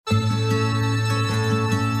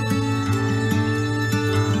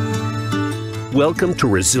Welcome to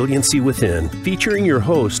Resiliency Within, featuring your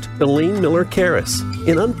host, Elaine Miller-Karras.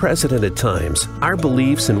 In unprecedented times, our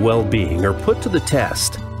beliefs and well-being are put to the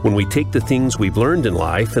test. When we take the things we've learned in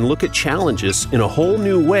life and look at challenges in a whole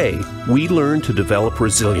new way, we learn to develop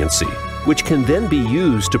resiliency, which can then be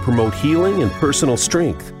used to promote healing and personal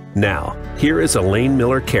strength. Now, here is Elaine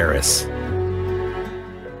Miller-Karras.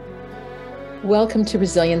 Welcome to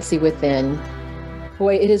Resiliency Within.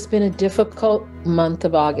 Boy, it has been a difficult month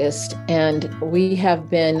of August, and we have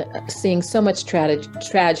been seeing so much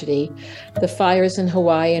tragedy. The fires in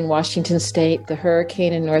Hawaii and Washington State, the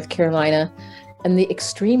hurricane in North Carolina, and the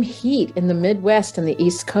extreme heat in the Midwest and the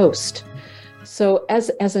East Coast. So as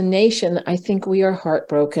a nation, I think we are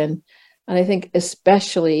heartbroken. And I think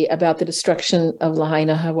especially about the destruction of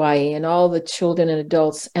Lahaina, Hawaii, and all the children and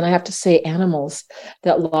adults, and I have to say animals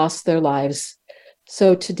that lost their lives.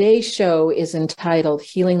 So today's show is entitled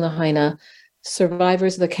Healing Lahaina,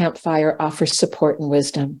 Survivors of the Campfire Offer Support and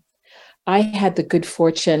Wisdom. I had the good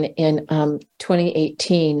fortune in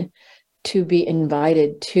 2018 to be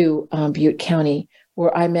invited to Butte County,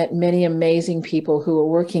 where I met many amazing people who were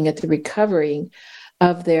working at the recovery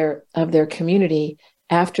of their community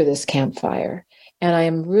after this campfire. And I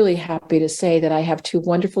am really happy to say that I have two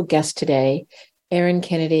wonderful guests today, Erin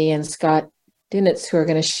Kennedy and Scott Dinits, who are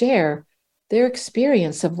going to share their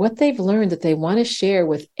experience of what they've learned that they want to share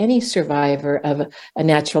with any survivor of a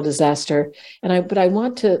natural disaster. But I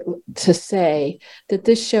want to say that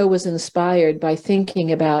this show was inspired by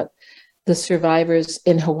thinking about the survivors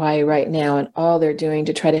in Hawaii right now and all they're doing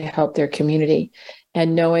to try to help their community,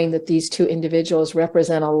 and knowing that these two individuals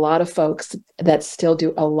represent a lot of folks that still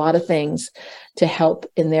do a lot of things to help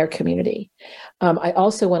in their community. I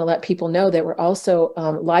also want to let people know that we're also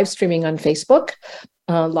live streaming on Facebook,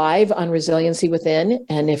 live on Resiliency Within.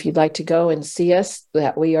 And if you'd like to go and see us,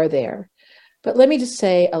 that we are there. But let me just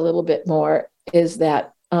say a little bit more is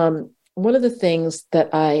that one of the things that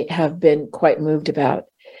I have been quite moved about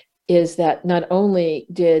is that not only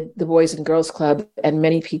did the Boys and Girls Club and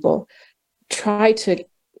many people try to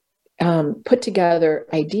put together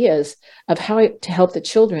ideas of how to help the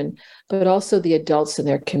children, but also the adults in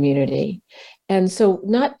their community. And so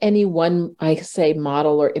not any one, I say,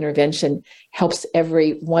 model or intervention helps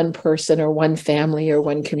every one person or one family or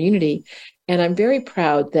one community. And I'm very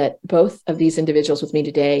proud that both of these individuals with me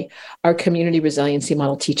today are Community Resiliency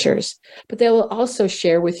Model teachers. But they will also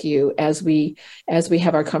share with you, as we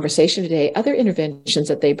have our conversation today, other interventions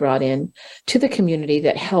that they brought in to the community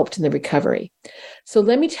that helped in the recovery. So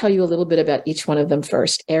let me tell you a little bit about each one of them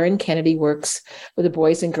first. Erin Kennedy works with the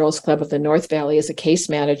Boys and Girls Club of the North Valley as a case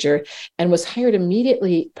manager and was hired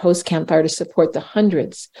immediately post-Campfire to support the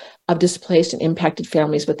hundreds of displaced and impacted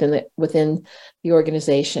families within the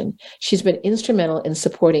organization. She's been instrumental in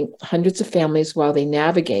supporting hundreds of families while they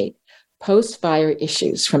navigate post-fire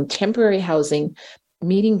issues, from temporary housing,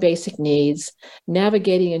 meeting basic needs,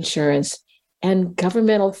 navigating insurance, and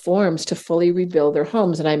governmental forms to fully rebuild their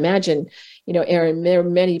homes. And I imagine, Erin, there are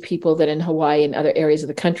many people that in Hawaii and other areas of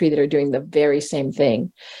the country that are doing the very same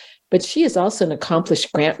thing. But she is also an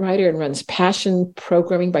accomplished grant writer and runs passion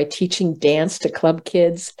programming by teaching dance to club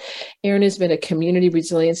kids. Erin has been a Community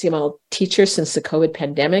Resiliency Model teacher since the COVID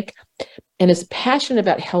pandemic and is passionate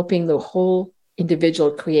about helping the whole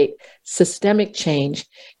individual create systemic change,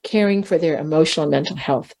 caring for their emotional and mental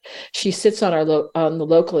health. She sits on the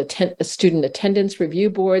local student attendance review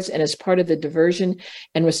boards and is part of the diversion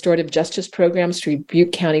and restorative justice programs through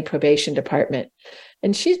Butte County Probation Department.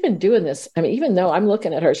 And she's been doing this. I mean, even though I'm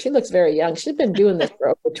looking at her, she looks very young. She's been doing this for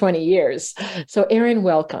over 20 years. So Erin,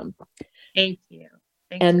 welcome. Thank you.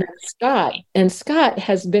 Scott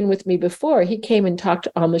has been with me before. He came and talked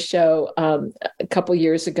on the show a couple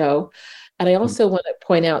years ago. And I also want to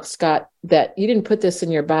point out, Scott, that you didn't put this in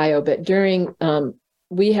your bio, but during,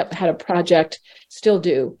 we have had a project, still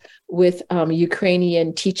do, with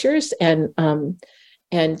Ukrainian teachers and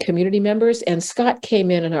community members. And Scott came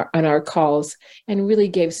in on our calls and really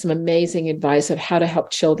gave some amazing advice of how to help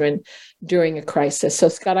children during a crisis. So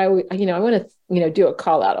Scott, I want to, do a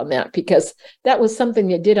call out on that, because that was something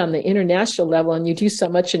you did on the international level and you do so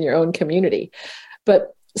much in your own community.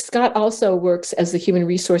 But Scott also works as the Human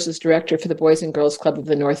Resources Director for the Boys and Girls Club of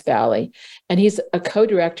the North Valley, and he's a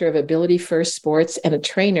co-director of Ability First Sports and a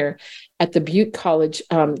trainer at the Butte College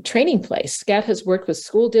training place. Scott has worked with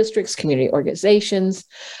school districts, community organizations,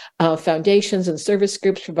 foundations, and service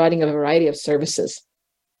groups, providing a variety of services.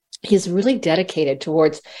 He's really dedicated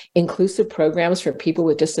towards inclusive programs for people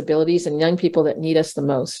with disabilities and young people that need us the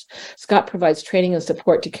most. Scott provides training and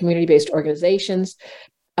support to community-based organizations,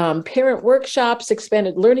 parent workshops,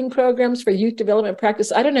 expanded learning programs for youth development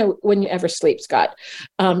practice. I don't know when you ever sleep, Scott.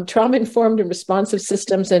 Trauma-informed and responsive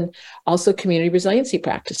systems, and also community resiliency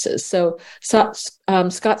practices. So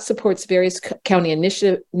Scott supports various county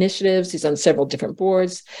initiatives. He's on several different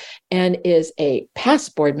boards and is a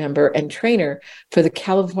past board member and trainer for the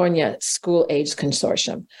California School Age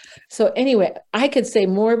Consortium. So anyway, I could say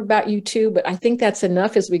more about you too, but I think that's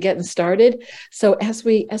enough as we get started. So as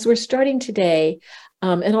we're starting today,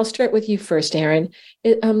 and I'll start with you first, Erin.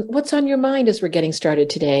 What's on your mind as we're getting started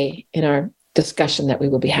today in our discussion that we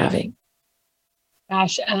will be having?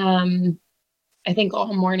 Gosh, I think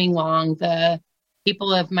all morning long, the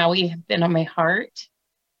people of Maui have been on my heart.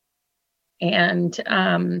 And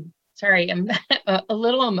sorry, I'm a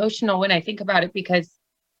little emotional when I think about it because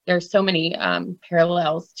there's so many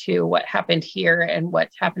parallels to what happened here and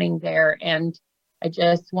what's happening there. And I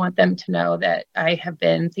just want them to know that I have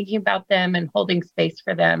been thinking about them and holding space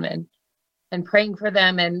for them and praying for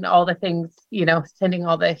them and all the things, sending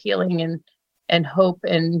all the healing and hope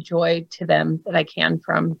and joy to them that I can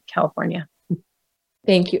from California.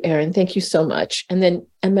 Thank you, Erin. Thank you so much. And then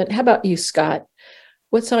how about you, Scott?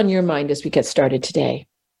 What's on your mind as we get started today?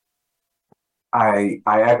 I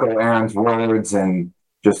echo Erin's words, and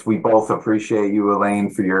just we both appreciate you, Elaine,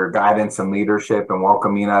 for your guidance and leadership and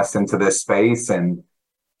welcoming us into this space. And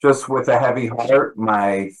just with a heavy heart,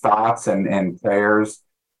 my thoughts and prayers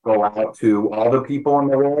go out to all the people in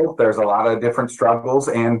the world. There's a lot of different struggles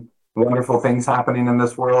and wonderful things happening in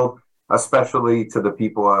this world, especially to the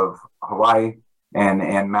people of Hawaii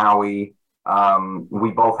and Maui.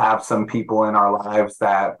 We both have some people in our lives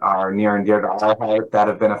that are near and dear to our heart that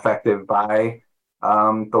have been affected by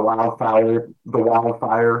the wildfire,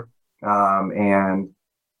 and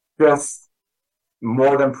just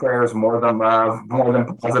more than prayers, more than love, more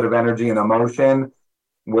than positive energy and emotion.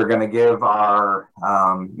 We're going to give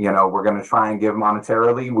we're going to try and give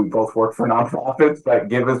monetarily. We both work for nonprofits, but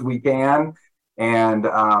give as we can, and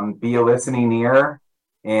be a listening ear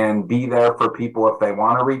and be there for people if they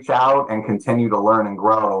want to reach out, and continue to learn and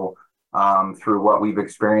grow through what we've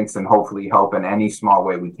experienced, and hopefully help in any small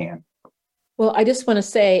way we can. Well, I just want to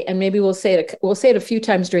say, and maybe we'll say it a few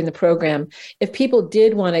times during the program, if people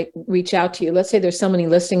did want to reach out to you, let's say there's somebody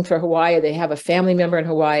listening for Hawaii, or they have a family member in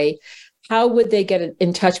Hawaii, how would they get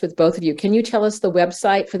in touch with both of you? Can you tell us the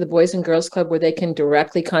website for the Boys and Girls Club where they can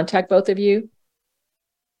directly contact both of you?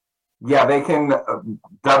 Yeah, they can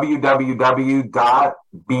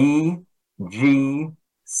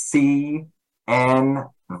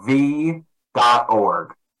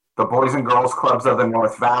www.bgcnv.org. The Boys and Girls Clubs of the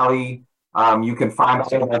North Valley. You can find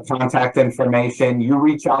all of our contact information. You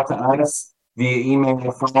reach out to us via email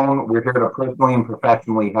or phone. We're here to personally and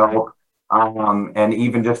professionally help, and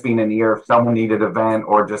even just being an ear if someone needed a vent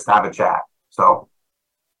or just have a chat. So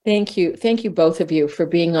thank you both of you for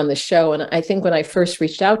being on the show. And I think when I first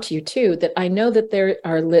reached out to you too, that I know that there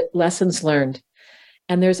are lessons learned,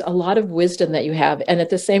 and there's a lot of wisdom that you have. And at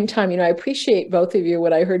the same time, I appreciate both of you,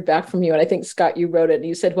 what I heard back from you. And I think, Scott, you wrote it and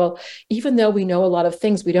you said, well, even though we know a lot of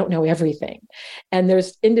things, we don't know everything. And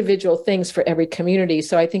there's individual things for every community.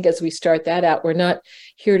 So I think as we start that out, we're not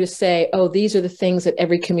here to say, oh, these are the things that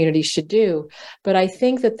every community should do. But I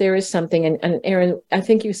think that there is something, and Erin, I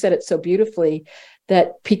think you said it so beautifully,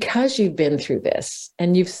 that because you've been through this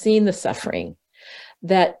and you've seen the suffering,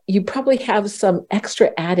 that you probably have some extra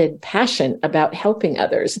added passion about helping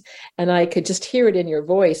others. And I could just hear it in your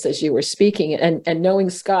voice as you were speaking, and knowing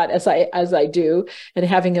Scott as I do, and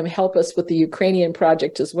having him help us with the Ukrainian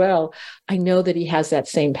project as well, I know that he has that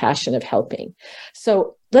same passion of helping.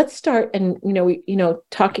 So let's start, and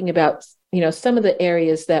talking about some of the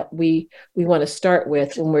areas that we want to start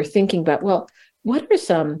with when we're thinking about, well, what are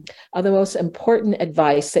some of the most important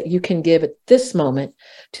advice that you can give at this moment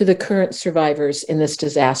to the current survivors in this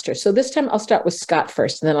disaster? So this time I'll start with Scott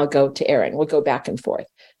first, and then I'll go to Erin. We'll go back and forth.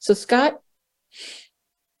 So Scott?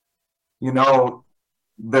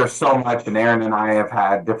 There's so much, and Erin and I have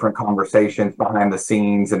had different conversations behind the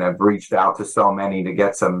scenes and have reached out to so many to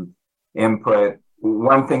get some input.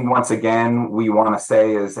 One thing, once again, we want to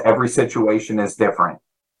say is every situation is different.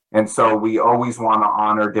 And so we always want to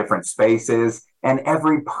honor different spaces, and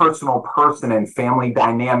every personal person and family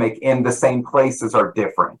dynamic in the same places are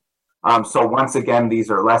different. So once again,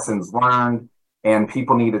 these are lessons learned, and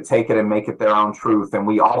people need to take it and make it their own truth. And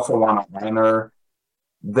we also want to honor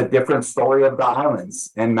the different story of the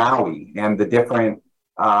islands and Maui, and the different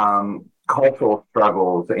cultural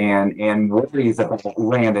struggles and worries about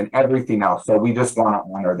land and everything else. So we just want to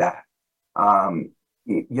honor that.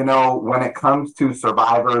 When it comes to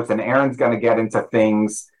survivors, and Erin's going to get into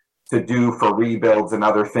things to do for rebuilds and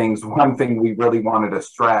other things, one thing we really wanted to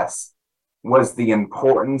stress was the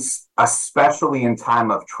importance, especially in time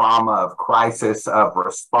of trauma, of crisis, of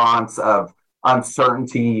response, of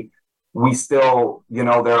uncertainty. We still, there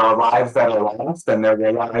are lives that are lost, and there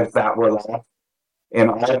were lives that were lost in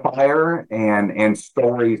our fire, and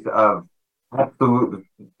stories of absolute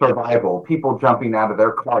survival, people jumping out of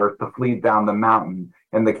their cars to flee down the mountain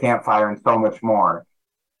and the campfire, and so much more.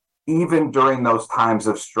 Even during those times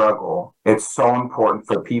of struggle, it's so important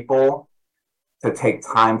for people to take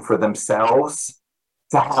time for themselves,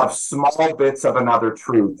 to have small bits of another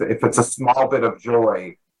truth. If it's a small bit of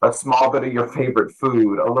joy, a small bit of your favorite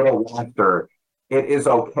food, a little laughter, it is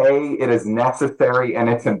okay, it is necessary, and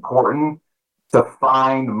it's important to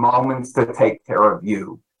find moments to take care of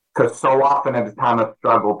you. Because so often at a time of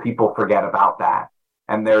struggle, people forget about that.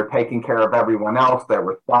 And they're taking care of everyone else, they're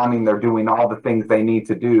responding, they're doing all the things they need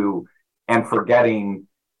to do, and forgetting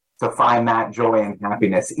to find that joy and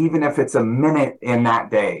happiness, even if it's a minute in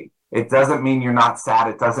that day. It doesn't mean you're not sad.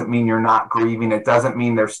 It doesn't mean you're not grieving. It doesn't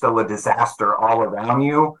mean there's still a disaster all around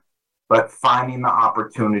you, but finding the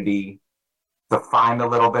opportunity to find a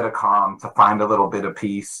little bit of calm, to find a little bit of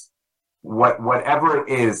peace, whatever it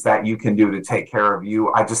is that you can do to take care of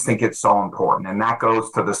you. I just think it's so important. And that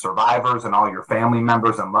goes to the survivors and all your family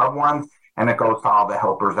members and loved ones. And it goes to all the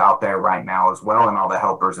helpers out there right now as well, and all the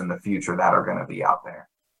helpers in the future that are going to be out there.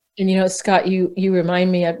 And, Scott, you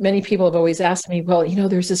remind me of, many people have always asked me, well,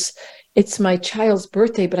 there's this, it's my child's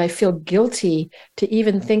birthday, but I feel guilty to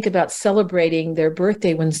even think about celebrating their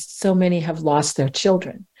birthday when so many have lost their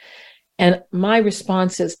children. And my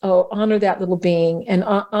response is, honor that little being and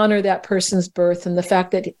honor that person's birth and the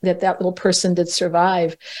fact that little person did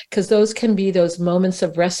survive, because those can be those moments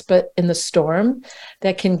of respite in the storm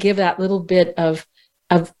that can give that little bit of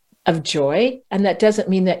joy. And that doesn't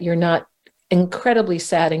mean that you're not incredibly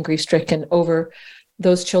sad and grief-stricken over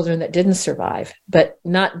those children that didn't survive, but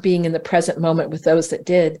not being in the present moment with those that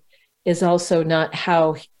did is also not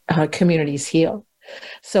how communities heal.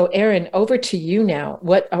 So, Erin, over to you now.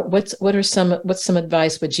 What's some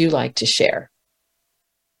advice would you like to share?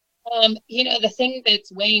 The thing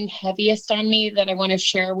that's weighing heaviest on me that I want to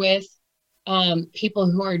share with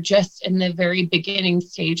people who are just in the very beginning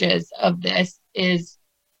stages of this is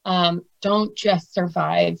don't just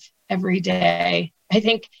survive every day. I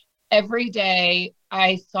think every day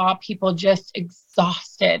I saw people just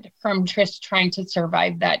exhausted from just trying to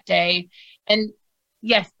survive that day. And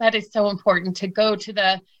yes, that is so important to go to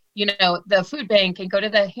the food bank and go to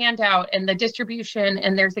the handout and the distribution,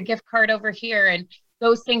 and there's a gift card over here. And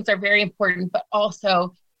those things are very important, but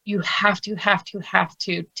also you have to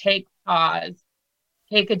take pause,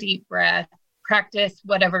 take a deep breath, practice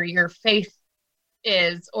whatever your faith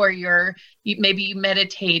is, or maybe you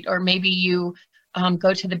meditate, or maybe you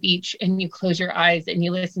go to the beach and you close your eyes and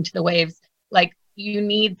you listen to the waves. Like, you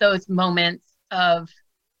need those moments of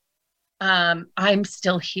I'm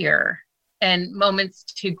still here, and moments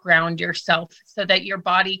to ground yourself so that your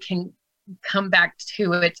body can come back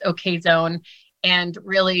to its okay zone and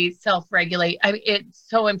really self-regulate. It's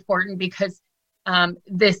so important because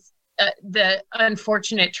the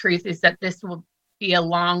unfortunate truth is that this will be a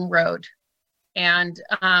long road. And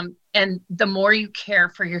the more you care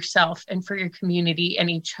for yourself and for your community and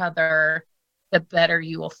each other, the better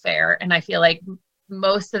you will fare. And I feel like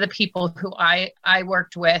most of the people who I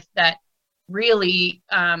worked with that really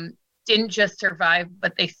didn't just survive,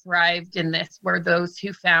 but they thrived in this, were those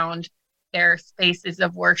who found their spaces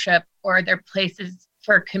of worship, or their places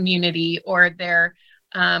for community, or their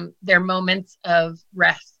moments of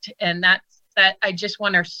rest. And that I just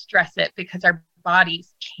want to stress it, because our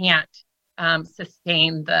bodies can't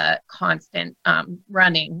sustain the constant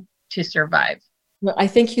running to survive. Well, I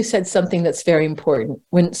think you said something that's very important.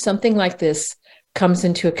 When something like this comes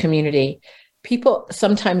into a community, people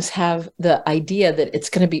sometimes have the idea that it's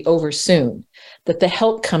going to be over soon, that the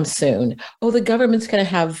help comes soon. Oh, the government's going to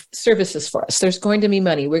have services for us. There's going to be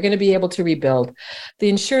money. We're going to be able to rebuild. The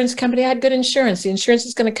insurance company had good insurance. The insurance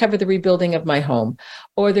is going to cover the rebuilding of my home,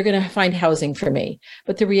 or they're going to find housing for me.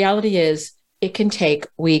 But the reality is, it can take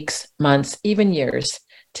weeks, months, even years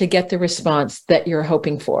to get the response that you're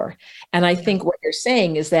hoping for. And I think what you're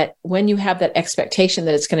saying is that when you have that expectation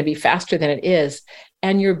that it's going to be faster than it is,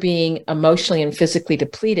 and you're being emotionally and physically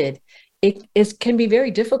depleted, it can be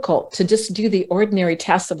very difficult to just do the ordinary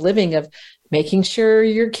tasks of living, of making sure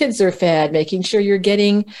your kids are fed, making sure you're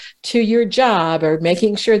getting to your job, or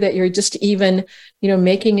making sure that you're just even,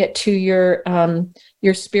 making it to your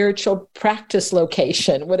spiritual practice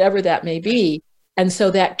location, whatever that may be. And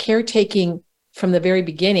so that caretaking from the very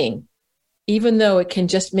beginning, even though it can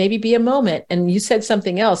just maybe be a moment. And you said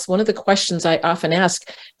something else. One of the questions I often ask,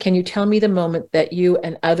 can you tell me the moment that you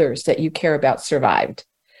and others that you care about survived?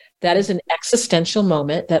 That is an existential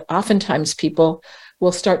moment that oftentimes people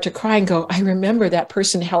will start to cry and go, I remember that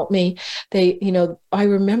person helped me. I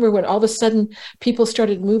remember when all of a sudden people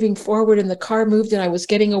started moving forward and the car moved and I was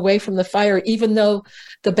getting away from the fire, even though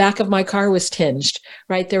the back of my car was tinged,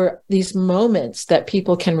 right? There are these moments that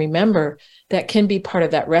people can remember that can be part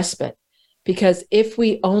of that respite. Because if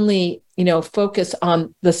we only, focus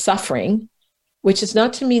on the suffering, which is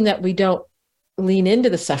not to mean that we don't lean into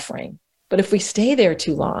the suffering, but if we stay there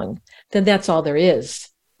too long, then that's all there is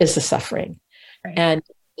the suffering. Right. And,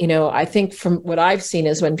 I think from what I've seen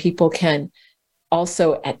is when people can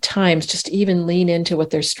also at times just even lean into what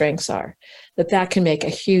their strengths are, that can make a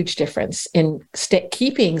huge difference in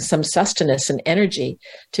keeping some sustenance and energy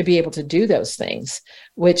to be able to do those things,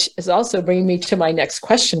 which is also bringing me to my next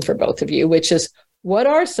question for both of you, which is, what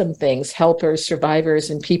are some things helpers, survivors,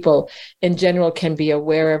 and people in general can be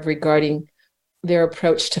aware of regarding their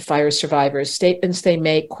approach to fire survivors, statements they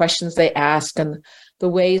make, questions they ask, and the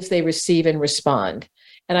ways they receive and respond?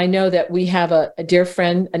 And I know that we have a dear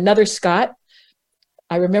friend, another Scott.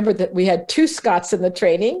 I remember that we had 2 Scotts in the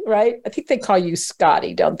training, right? I think they call you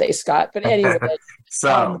Scotty, don't they, Scott? But anyway.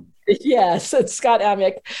 Yes, it's Scott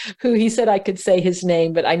Amick, who he said I could say his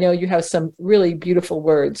name, but I know you have some really beautiful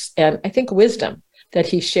words and I think wisdom that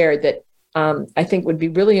he shared that I think would be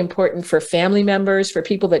really important for family members, for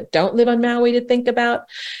people that don't live on Maui to think about.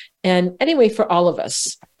 And anyway, for all of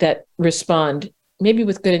us that respond, maybe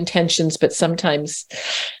with good intentions, but sometimes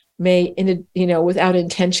may, without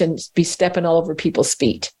intentions, be stepping all over people's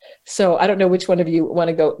feet. So I don't know which one of you want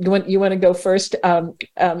to go. You want to go first,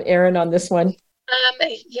 Erin, on this one?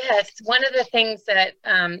 Yes. One of the things that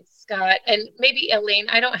Scott, and maybe Elaine,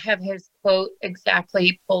 I don't have his quote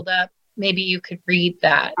exactly pulled up. Maybe you could read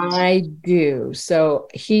that. I do. So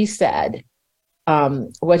he said,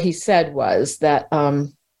 what he said was that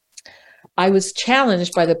I was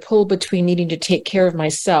challenged by the pull between needing to take care of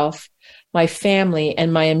myself, my family,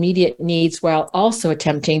 and my immediate needs, while also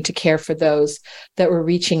attempting to care for those that were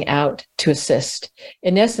reaching out to assist.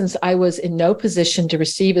 In essence, I was in no position to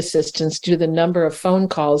receive assistance due to the number of phone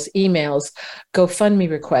calls, emails, GoFundMe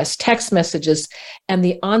requests, text messages, and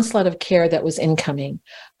the onslaught of care that was incoming.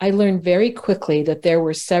 I learned very quickly that there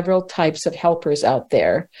were several types of helpers out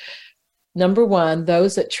there. Number one,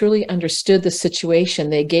 those that truly understood the situation.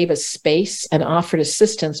 They gave us space and offered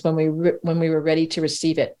assistance when we were ready to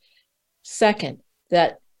receive it. Second,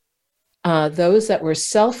 that those that were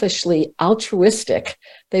selfishly altruistic,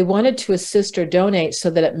 they wanted to assist or donate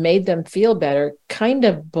so that it made them feel better, kind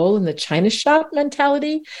of bull in the china shop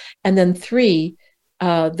mentality. And then 3,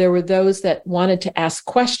 there were those that wanted to ask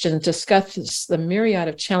questions, discuss the myriad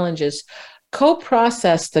of challenges,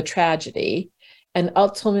 co-process the tragedy, and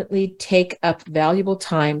ultimately take up valuable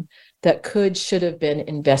time that should have been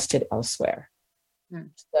invested elsewhere.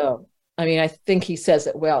 So, I think he says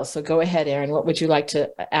it well. So go ahead, Erin. What would you like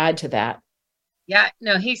to add to that? Yeah,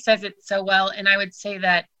 no, he says it so well. And I would say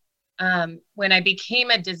that when I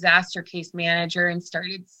became a disaster case manager and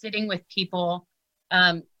started sitting with people,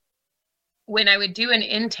 when I would do an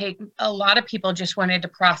intake, a lot of people just wanted to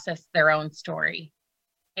process their own story.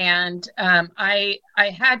 And I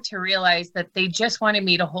had to realize that they just wanted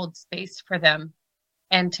me to hold space for them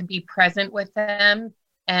and to be present with them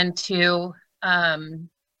and to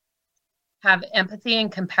have empathy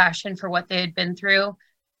and compassion for what they had been through,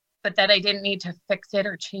 but that I didn't need to fix it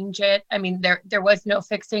or change it. There was no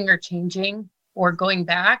fixing or changing or going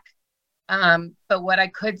back. But what I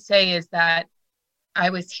could say is that I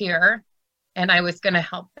was here and I was going to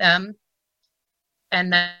help them,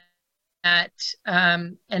 and that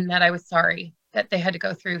I was sorry that they had to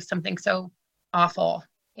go through something so awful.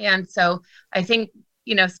 And so I think,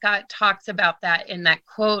 Scott talks about that in that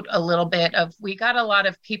quote a little bit of, we got a lot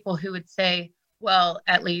of people who would say, well,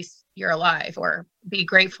 at least you're alive, or be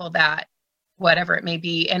grateful that, whatever it may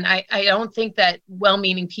be. And I don't think that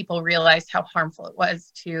well-meaning people realized how harmful it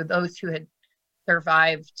was to those who had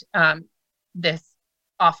survived this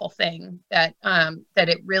awful thing, that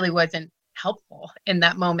it really wasn't helpful in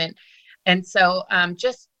that moment. And so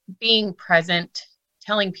just being present,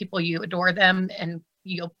 telling people you adore them and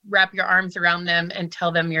you'll wrap your arms around them and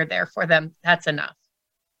tell them you're there for them, that's enough.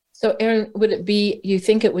 So Erin, you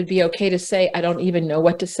think it would be okay to say, I don't even know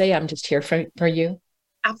what to say, I'm just here for you?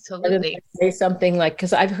 Absolutely. Say something like,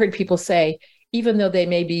 because I've heard people say, even though they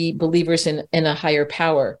may be believers in a higher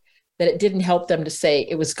power, that it didn't help them to say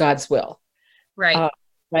it was God's will. Right.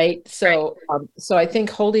 Right. So, so I think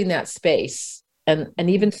holding that space and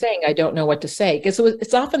even saying, I don't know what to say, because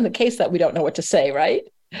it's often the case that we don't know what to say, right?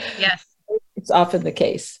 Yes. It's often the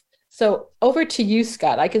case. So over to you,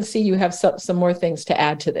 Scott. I can see you have some more things to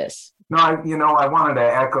add to this. No, I wanted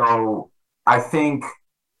to echo, I think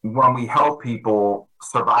when we help people,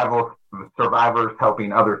 survivors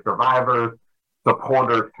helping other survivors,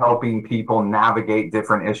 supporters helping people navigate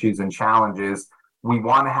different issues and challenges, we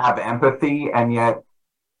want to have empathy, and yet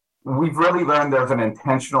we've really learned there's an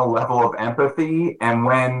intentional level of empathy. And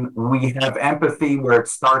when we have empathy where it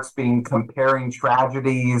starts being comparing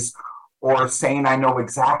tragedies or saying, I know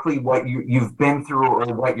exactly what you've been through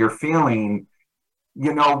or what you're feeling,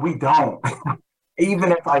 we don't.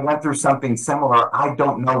 Even if I went through something similar, I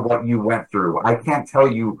don't know what you went through. I can't tell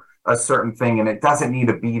you a certain thing, and it doesn't need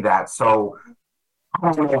to be that. So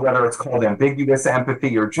I don't know whether it's called ambiguous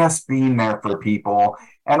empathy or just being there for people.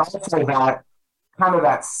 And also that kind of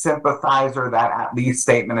that sympathizer, that at least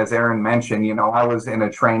statement, as Erin mentioned, I was in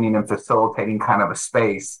a training and facilitating kind of a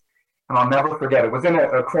space, and I'll never forget, it was in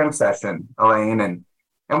a crim session, Elaine, and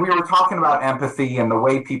we were talking about empathy and the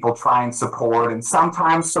way people try and support. And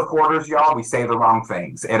sometimes supporters, y'all, we say the wrong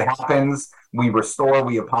things. It happens. We restore,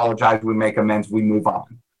 we apologize, we make amends, we move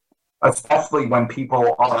on. Especially when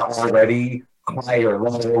people are already high or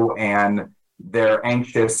low and they're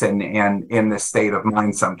anxious and in this state of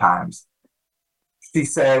mind sometimes. She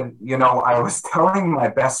said, I was telling my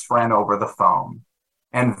best friend over the phone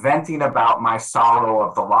and venting about my sorrow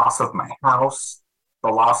of the loss of my house, the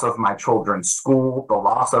loss of my children's school, the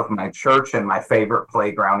loss of my church, and my favorite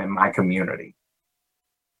playground in my community.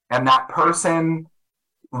 And that person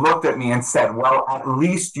looked at me and said, well, at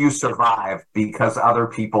least you survived because other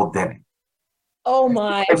people didn't. Oh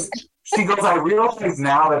my. She goes, I realize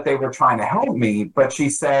now that they were trying to help me, but she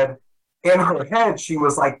said in her head, she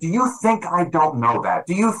was like, do you think I don't know that?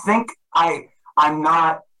 Do you think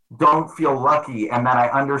don't feel lucky and that I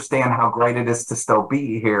understand how great it is to still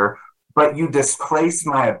be here? But you displace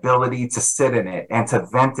my ability to sit in it and to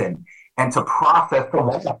vent it and to process the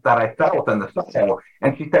loss that I felt and the sorrow.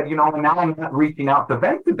 And she said, and now I'm not reaching out to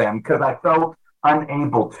vent to them because I felt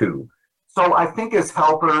unable to. So I think as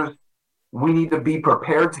helpers, we need to be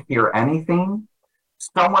prepared to hear anything.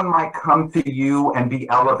 Someone might come to you and be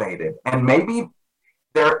elevated, and maybe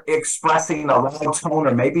they're expressing a loud tone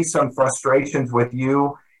or maybe some frustrations with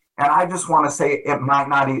you. And I just want to say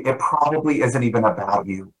it probably isn't even about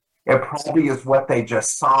you. It probably is what they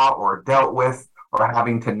just saw or dealt with or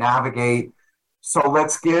having to navigate. So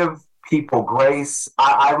let's give people grace.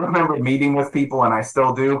 I remember meeting with people, and I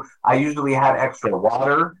still do. I usually had extra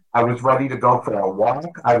water. I was ready to go for a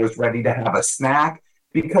walk. I was ready to have a snack,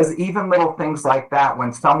 because even little things like that,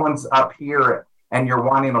 when someone's up here and you're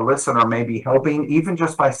wanting to listen or maybe helping, even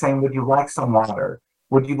just by saying, would you like some water?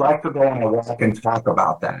 Would you like to go on a walk and talk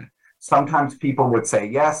about that? Sometimes people would say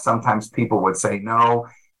yes. Sometimes people would say no.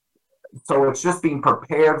 So it's just being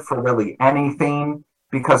prepared for really anything,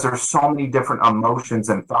 because there's so many different emotions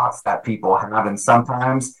and thoughts that people have. And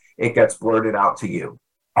sometimes it gets blurted out to you,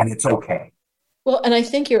 and it's okay. Well, and I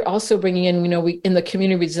think you're also bringing in, we in the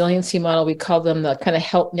community resiliency model, we call them the kind of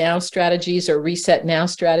help now strategies or reset now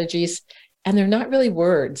strategies. And they're not really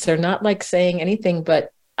words. They're not like saying anything,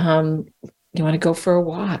 but you want to go for a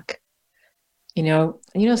walk.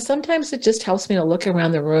 Sometimes it just helps me to look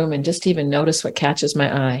around the room and just even notice what catches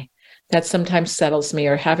my eye. That sometimes settles me,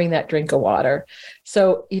 or having that drink of water.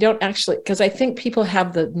 So you don't actually, because I think people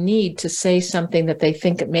have the need to say something that they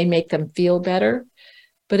think it may make them feel better.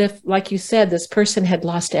 But if, like you said, this person had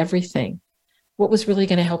lost everything, what was really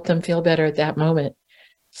going to help them feel better at that moment?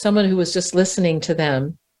 Someone who was just listening to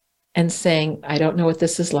them and saying, I don't know what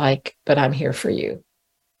this is like, but I'm here for you.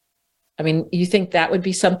 I mean, you think that would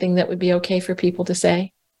be something that would be okay for people to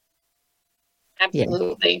say?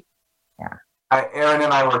 Absolutely. Yeah. Erin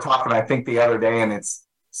and I were talking, I think, the other day, and it's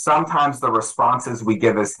sometimes the responses we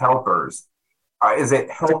give as helpers, is it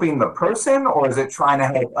helping the person, or is it trying to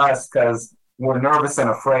help us because we're nervous and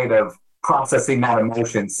afraid of processing that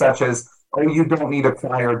emotion, such as, oh, you don't need to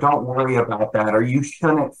cry, or don't worry about that, or you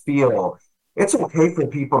shouldn't feel. It's okay for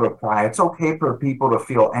people to cry. It's okay for people to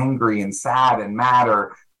feel angry and sad and mad,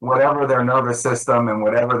 or whatever their nervous system and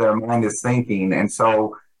whatever their mind is thinking. And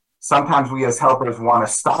so sometimes we as helpers want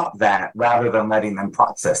to stop that rather than letting them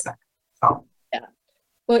process that. So. Yeah.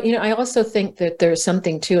 Well, I also think that there's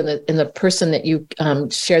something too in the person that you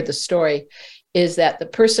shared the story, is that the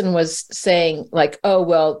person was saying like, oh,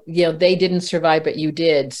 well, they didn't survive, but you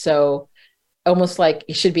did. So almost like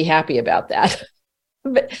you should be happy about that.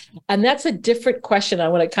 And that's a different question. I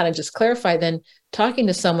want to kind of just clarify than talking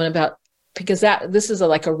to someone about, because this is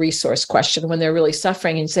like a resource question when they're really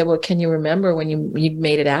suffering, and you say, well, can you remember when you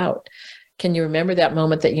made it out? can you remember that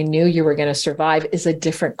moment that you knew you were going to survive, is a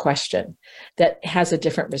different question that has a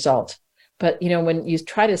different result. But, when you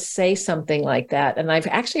try to say something like that, and I've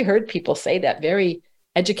actually heard people say that, very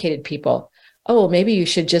educated people, oh, well, maybe you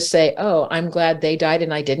should just say, oh, I'm glad they died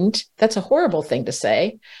and I didn't. That's a horrible thing to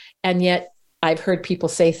say. And yet I've heard people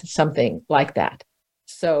say something like that.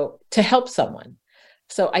 So to help someone.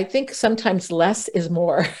 So I think sometimes less is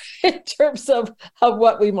more in terms of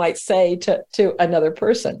what we might say to another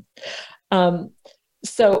person.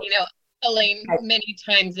 Elaine, many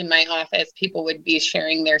times in my office, people would be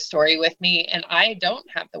sharing their story with me and I don't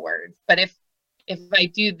have the words, but if I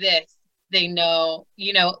do this, they know,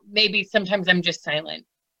 maybe sometimes I'm just silent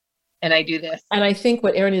and I do this. And I think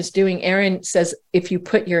what Erin is doing, Erin says, if you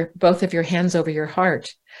put both of your hands over your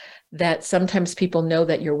heart, that sometimes people know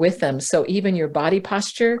that you're with them. So even your body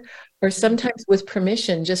posture, or sometimes with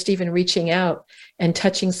permission, just even reaching out and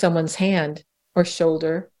touching someone's hand or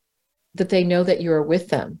shoulder, that they know that you are with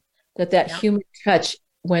them, that human touch,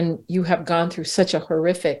 when you have gone through such a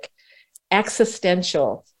horrific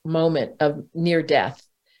existential moment of near death,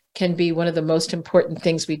 can be one of the most important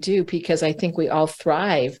things we do, because I think we all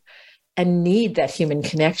thrive and need that human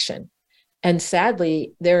connection. And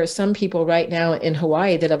sadly, there are some people right now in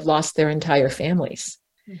Hawaii that have lost their entire families.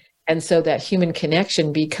 And so that human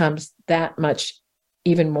connection becomes that much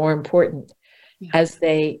even more important as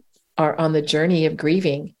they are on the journey of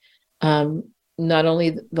grieving, not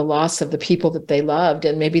only the loss of the people that they loved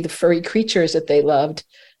and maybe the furry creatures that they loved,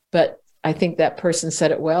 but I think that person said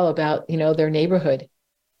it well about, their neighborhood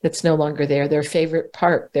that's no longer there, their favorite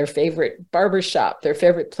park, their favorite barbershop, their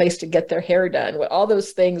favorite place to get their hair done, all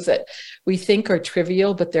those things that we think are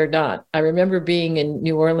trivial, but they're not. I remember being in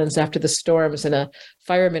New Orleans after the storms, and a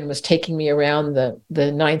fireman was taking me around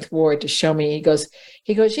the Ninth Ward to show me. He goes,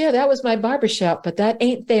 yeah, that was my barbershop, but that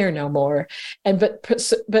ain't there no more. But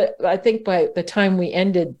I think by the time we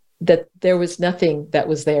ended, that there was nothing that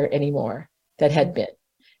was there anymore that had been.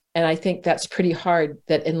 And I think that's pretty hard,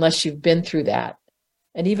 that unless you've been through that.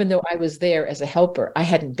 And even though I was there as a helper, I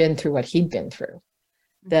hadn't been through what he'd been through.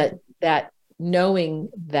 That knowing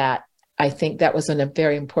that, I think that was a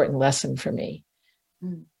very important lesson for me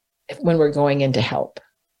when we're going in to help.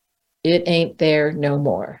 It ain't there no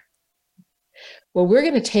more. Well, we're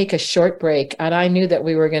going to take a short break. And I knew that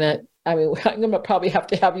we were going to, I'm going to probably have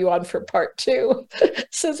to have you on for part 2,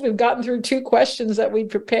 since we've gotten through 2 questions that we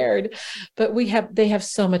prepared. But they have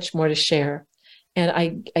so much more to share.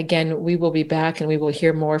 And we will be back and we will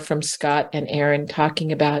hear more from Scott and Erin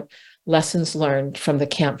talking about lessons learned from the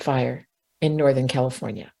Campfire in Northern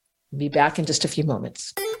California. We'll be back in just a few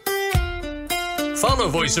moments. Follow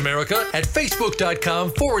Voice America at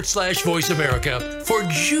Facebook.com/Voice America for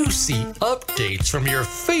juicy updates from your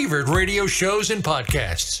favorite radio shows and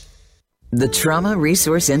podcasts. The Trauma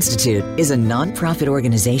Resource Institute is a nonprofit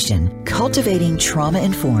organization cultivating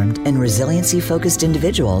trauma-informed and resiliency-focused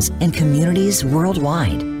individuals and communities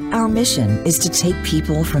worldwide. Our mission is to take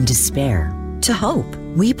people from despair to hope.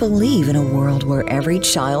 We believe in a world where every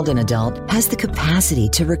child and adult has the capacity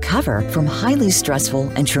to recover from highly stressful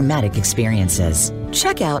and traumatic experiences.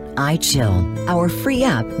 Check out iChill, our free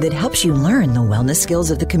app that helps you learn the wellness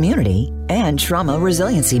skills of the community and trauma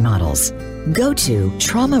resiliency models. Go to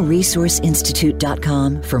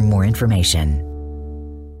traumaresourceinstitute.com for more information.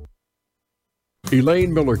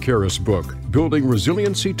 Elaine Miller-Karras' book, Building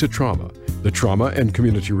Resiliency to Trauma, The Trauma and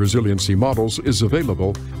Community Resiliency Models, is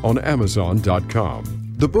available on Amazon.com.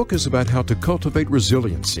 The book is about how to cultivate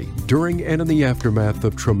resiliency during and in the aftermath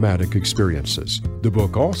of traumatic experiences. The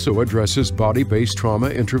book also addresses body-based trauma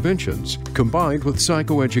interventions, combined with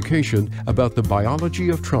psychoeducation about the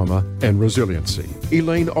biology of trauma and resiliency.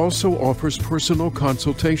 Elaine also offers personal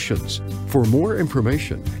consultations. For more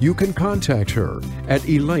information, you can contact her at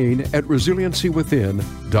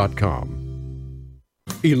elaine@resiliencywithin.com.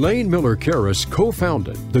 Elaine Miller-Karras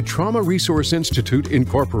co-founded the Trauma Resource Institute,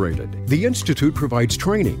 Incorporated. The Institute provides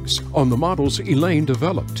trainings on the models Elaine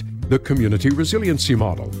developed: the Community Resiliency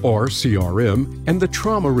Model, or CRM, and the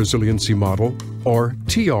Trauma Resiliency Model, or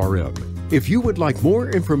TRM. If you would like more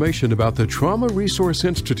information about the Trauma Resource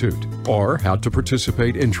Institute or how to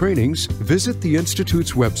participate in trainings, visit the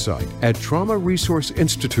Institute's website at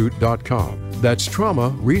traumaresourceinstitute.com. That's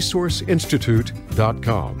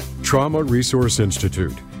traumaresourceinstitute.com. Trauma Resource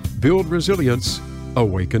Institute. Build resilience,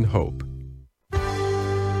 awaken hope.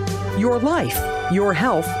 Your life, your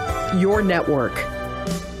health, your network.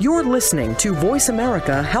 You're listening to Voice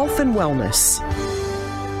America Health and Wellness.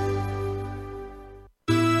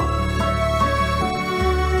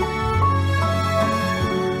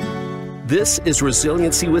 This is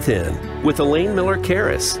Resiliency Within with Elaine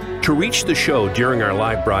Miller-Karras. To reach the show during our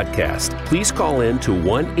live broadcast, please call in to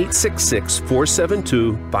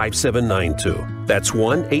 1-866-472-5792. That's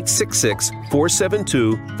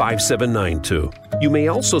 1-866-472-5792. You may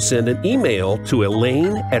also send an email to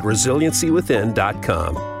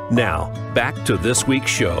elaine@resiliencywithin.com. Now, back to this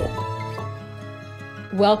week's show.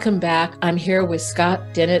 Welcome back. I'm here with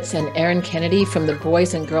Scott Dinits and Erin Kennedy from the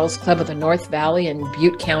Boys and Girls Club of the North Valley in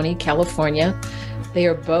Butte County, California. They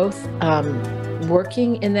are both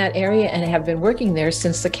working in that area and have been working there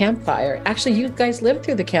since the Campfire. Actually, you guys lived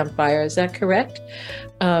through the Campfire, is that correct?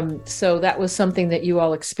 So that was something that you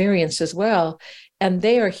all experienced as well. And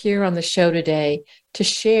they are here on the show today to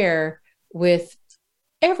share with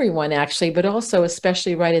everyone, actually, but also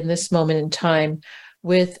especially right in this moment in time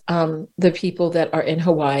with the people that are in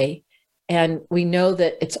Hawaii. And we know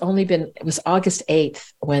that it was August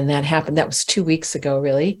 8th when that happened. That was 2 weeks ago,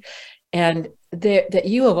 really. And that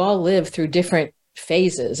you have all lived through different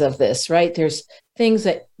phases of this, right? There's things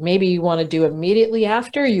that maybe you want to do immediately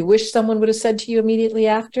after. You wish someone would have said to you immediately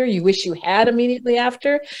after. You wish you had immediately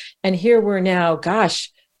after. And here we're now,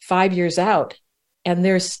 5 years out. And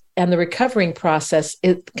the recovering process,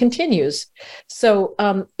 it continues. So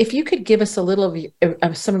if you could give us a little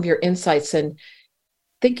of some of your insights and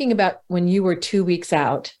thinking about when you were 2 weeks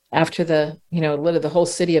out after the whole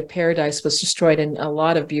city of Paradise was destroyed in a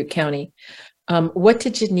lot of Butte County, what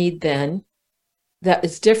did you need then that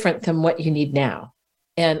is different than what you need now?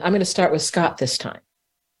 And I'm going to start with Scott this time.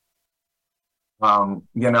 One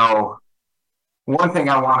thing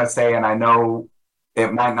I want to say, and I know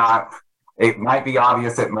it might be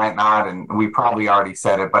obvious, it might not, and we probably already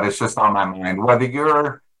said it, but it's just on my mind. Whether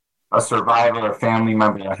you're a survivor, a family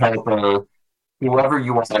member, a helper, whoever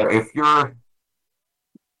you are, if you're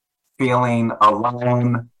feeling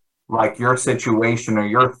alone, like your situation or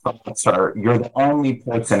your thoughts are, you're the only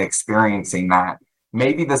person experiencing that.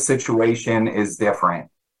 Maybe the situation is different.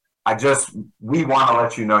 We want to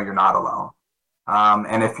let you know you're not alone.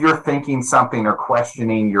 And if you're thinking something or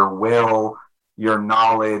questioning your will, your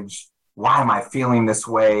knowledge, why am I feeling this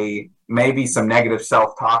way? Maybe some negative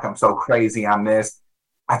self-talk. I'm so crazy on this.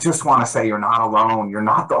 I just want to say you're not alone. You're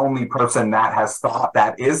not the only person that has thought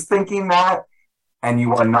that is thinking that. And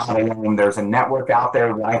you are not alone. There's a network out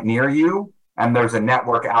there right near you, and there's a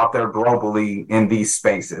network out there globally in these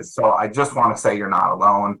spaces. So I just want to say you're not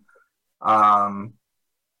alone.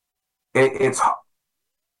 It's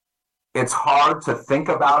hard to think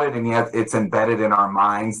about it, and yet it's embedded in our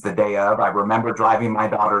minds the day of. I remember driving my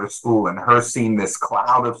daughter to school and her seeing this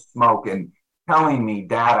cloud of smoke and telling me,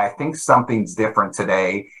 Dad, I think something's different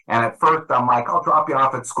today. And at first I'm like, I'll drop you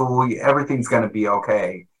off at school. Everything's going to be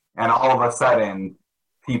okay. And all of a sudden,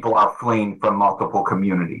 people are fleeing from multiple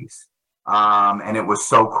communities. And it was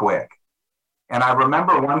so quick. And I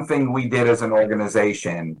remember one thing we did as an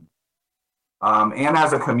organization and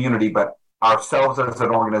as a community, but ourselves as an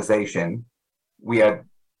organization, we had,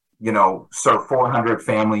 served 400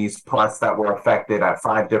 families plus that were affected at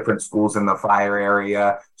 5 different schools in the fire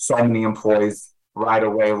area. So many employees right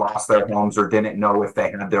away lost their homes or didn't know if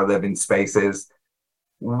they had their living spaces.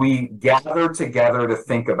 We gathered together to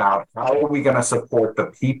think about how are we going to support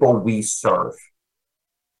the people we serve?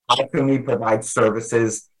 How can we provide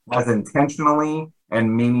services as intentionally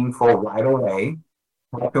and meaningful right away?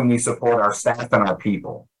 How can we support our staff and our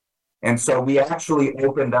people? And so we actually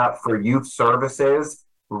opened up for youth services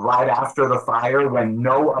right after the fire when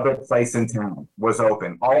no other place in town was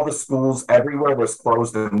open. All the schools everywhere was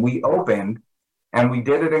closed, and we opened. And we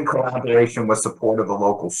did it in collaboration with support of the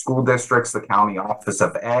local school districts, the county office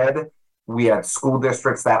of ed. We had school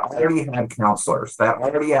districts that already had counselors, that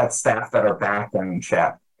already had staff that are background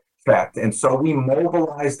checked. And so we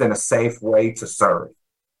mobilized in a safe way to serve.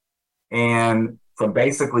 And from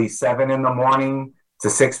basically 7 a.m. to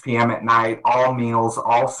 6 p.m. at night, all meals,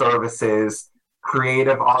 all services,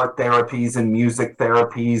 creative art therapies and music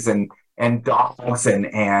therapies and dogs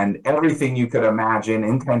and everything you could imagine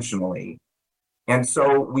intentionally. And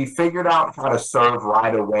so we figured out how to serve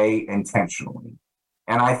right away intentionally.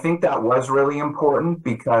 And I think that was really important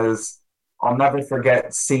because I'll never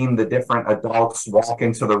forget seeing the different adults walk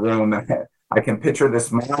into the room. I can picture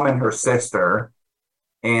this mom and her sister,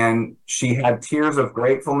 and she had tears of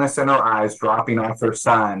gratefulness in her eyes dropping off her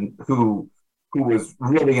son who was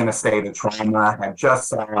really in a state of trauma, had just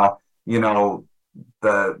saw, the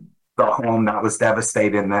home that was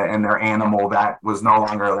devastated and their animal that was no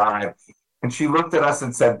longer alive. And she looked at us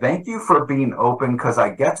and said, thank you for being open because I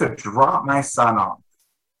get to drop my son off.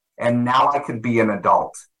 And now I could be an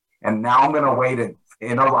adult. And now I'm going to wait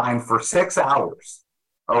in a line for 6 hours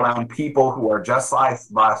around people who are just like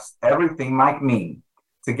us, everything like me,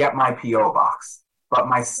 to get my P.O. box. but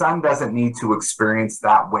my son doesn't need to experience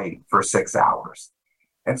that weight for 6 hours.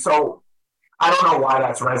 And so I don't know why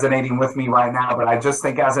that's resonating with me right now, but I just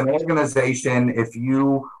think as an organization, if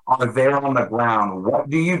you are there on the ground, what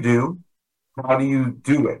do you do? How do you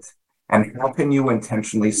do it? And how can you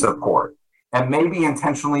intentionally support? And maybe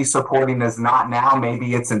intentionally supporting is not now,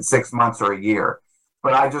 maybe it's in 6 months or a year.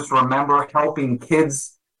 But I just remember helping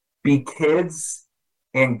kids be kids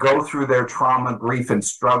and go through their trauma, grief, and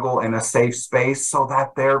struggle in a safe space so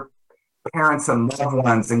that their parents and loved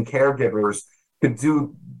ones and caregivers could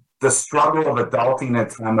do the struggle of adulting in a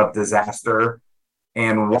time of disaster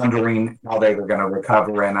and wondering how they were going to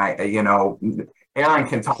recover. And Erin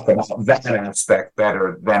can talk about that aspect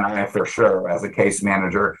better than I for sure as a case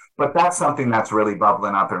manager, but that's something that's really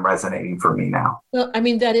bubbling up and resonating for me now. Well, I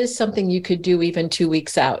mean, that is something you could do even 2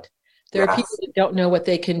 weeks out. There are people that don't know what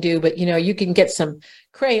they can do, but you can get some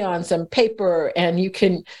crayons, some paper, and you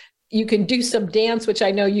can do some dance, which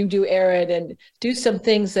I know you do, Erin, and do some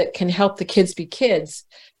things that can help the kids be kids.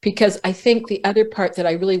 Because I think the other part that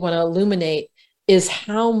I really want to illuminate is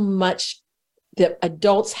how much the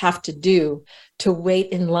adults have to do to wait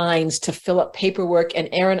in lines to fill up paperwork. And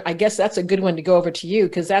Erin, I guess that's a good one to go over to you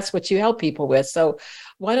because that's what you help people with. So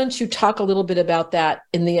why don't you talk a little bit about that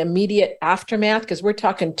in the immediate aftermath? Because we're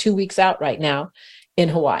talking 2 weeks out right now in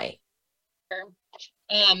Hawaii. Sure.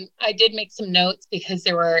 I did make some notes because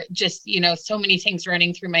there were just, so many things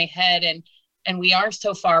running through my head, and we are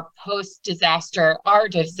so far post-disaster, our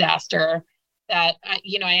disaster, that,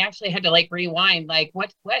 I actually had to rewind,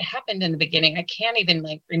 what happened in the beginning? I can't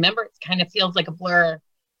even remember. It kind of feels like a blur.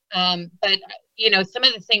 But some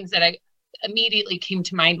of the things that I immediately came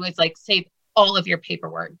to mind was save all of your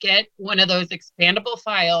paperwork, get one of those expandable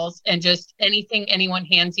files, and just anything anyone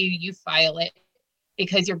hands you, you file it,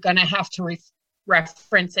 because you're going to have to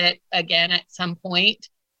reference it again at some point.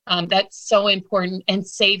 That's so important. And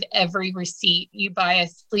save every receipt. You buy a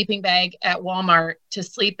sleeping bag at Walmart to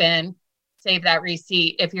sleep in, save that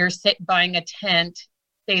receipt. If you're buying a tent,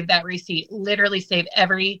 save that receipt. Literally save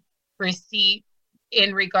every receipt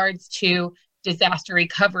in regards to disaster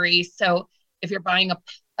recovery. So if you're buying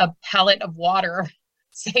a pallet of water,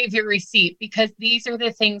 save your receipt, because these are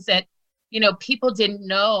the things that, people didn't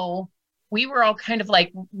know. We were all kind of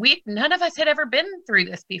none of us had ever been through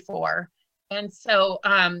this before. And so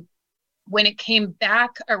when it came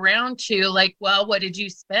back around to what did you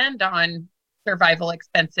spend on survival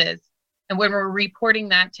expenses? And when we're reporting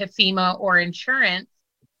that to FEMA or insurance,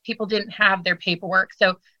 people didn't have their paperwork.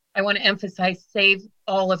 So I want to emphasize, save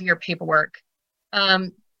all of your paperwork.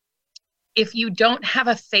 If you don't have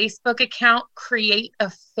a Facebook account, create a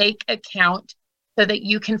fake account so that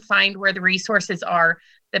you can find where the resources are.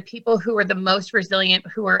 The people who are the most resilient,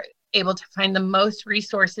 who are able to find the most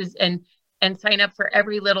resources and sign up for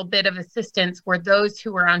every little bit of assistance, were those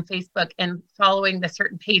who were on Facebook and following the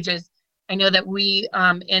certain pages. I know that we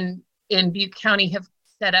in Butte County have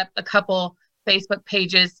set up a couple Facebook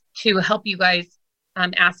pages to help you guys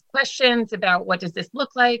ask questions about what does this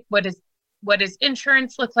look like? What does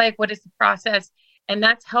insurance look like? What is the process? And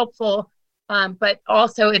that's helpful. But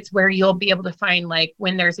also it's where you'll be able to find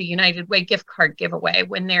when there's a United Way gift card giveaway,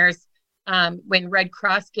 when there's when Red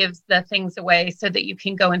Cross gives the things away so that you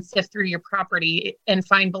can go and sift through your property and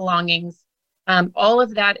find belongings. All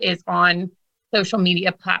of that is on social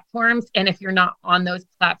media platforms. And if you're not on those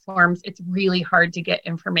platforms, it's really hard to get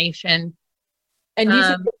information. And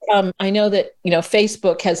I know that,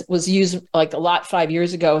 Facebook was used a lot 5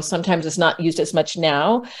 years ago. Sometimes it's not used as much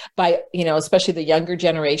now by, especially the younger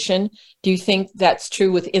generation. Do you think that's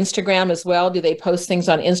true with Instagram as well? Do they post things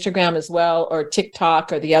on Instagram as well, or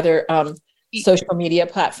TikTok, or the other social media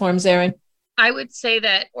platforms, Erin? I would say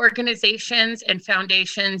that organizations and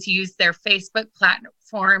foundations use their Facebook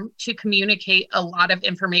platform to communicate a lot of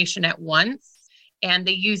information at once. And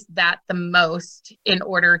they use that the most in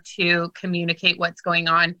order to communicate what's going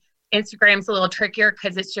on. Instagram's a little trickier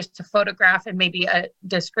because it's just a photograph and maybe a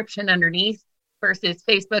description underneath, versus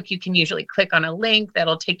Facebook, you can usually click on a link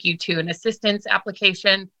that'll take you to an assistance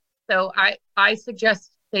application. So I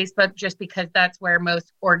suggest Facebook just because that's where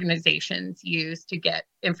most organizations use to get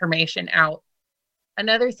information out.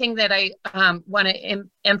 Another thing that I want to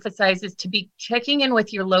emphasize is to be checking in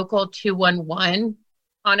with your local 211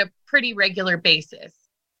 on a pretty regular basis,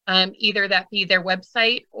 either that be their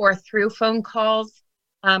website or through phone calls.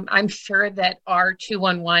 I'm sure that our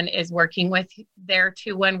 211 is working with their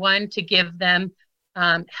 211 to give them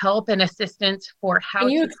help and assistance for how.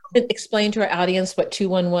 Can you explain to our audience what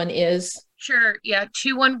 211 is? Sure. Yeah.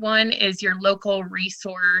 211 is your local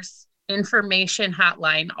resource information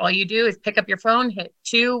hotline. All you do is pick up your phone, hit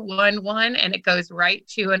 211, and it goes right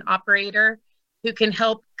to an operator. who can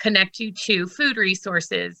help connect you to food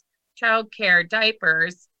resources, childcare,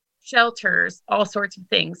 diapers, shelters, all sorts of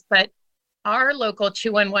things. But our local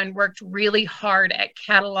 211 worked really hard at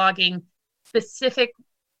cataloging specific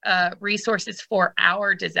resources for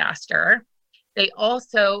our disaster. They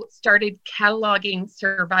also started cataloging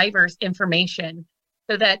survivors' information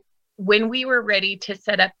so that when we were ready to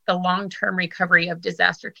set up the long-term recovery of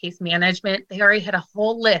disaster case management, they already had a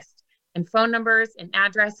whole list and phone numbers and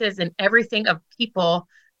addresses and everything of people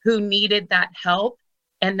who needed that help.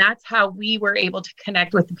 And that's how we were able to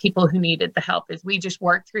connect with the people who needed the help, is we just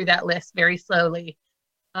worked through that list very slowly.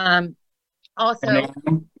 Also,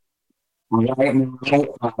 right now,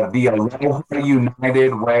 the Aloha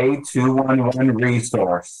United Way 211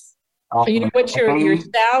 resource. You know what, your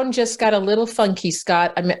sound just got a little funky,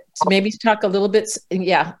 Scott. I mean, so maybe talk a little bit,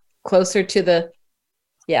 closer to the,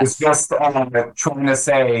 yes. It's just trying to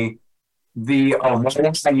say the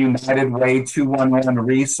Aloha United Way 211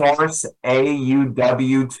 resource,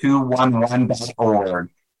 AUW211.org.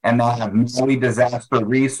 And they have Maui disaster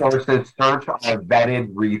resources, search our vetted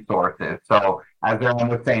resources. So as Erin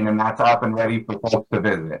was saying, and that's up and ready for folks to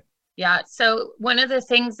visit. Yeah, so one of the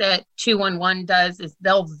things that 211 does is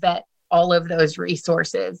they'll vet all of those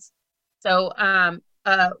resources. So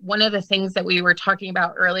one of the things that we were talking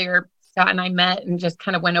about earlier, Scott and I met and just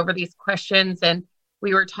kind of went over these questions, and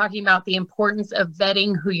we were talking about the importance of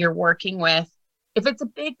vetting who you're working with. If it's a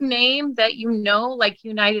big name that you know, like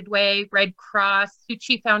United Way, Red Cross,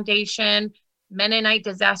 Suchi Foundation, Mennonite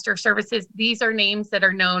Disaster Services, these are names that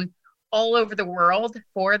are known all over the world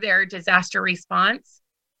for their disaster response,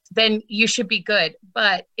 then you should be good.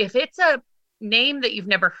 But if it's a name that you've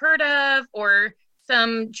never heard of, or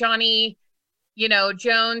some Johnny,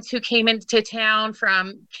 Jones who came into town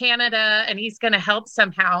from Canada and he's going to help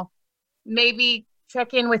somehow, maybe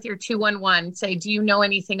check in with your 211, say, do you know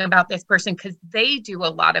anything about this person? Because they do a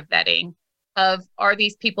lot of vetting of, are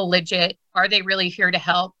these people legit? Are they really here to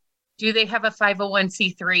help? Do they have a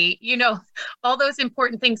 501c3? All those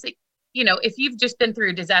important things that, if you've just been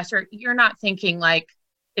through a disaster, you're not thinking like,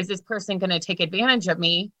 is this person going to take advantage of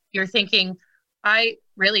me? You're thinking, I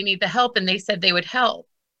really need the help, and they said they would help.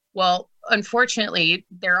 Well, unfortunately,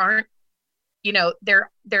 there aren't,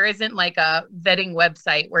 there isn't like a vetting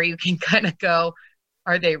website where you can kind of go,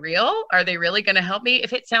 are they real? Are they really going to help me?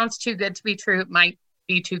 If it sounds too good to be true, it might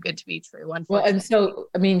be too good to be true. Well, and so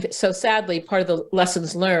sadly, part of the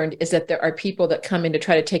lessons learned is that there are people that come in to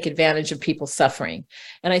try to take advantage of people suffering.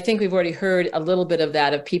 And I think we've already heard a little bit of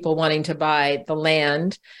that, of people wanting to buy the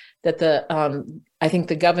land, that I think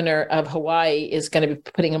the governor of Hawai'i is going to be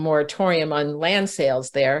putting a moratorium on land sales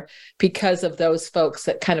there because of those folks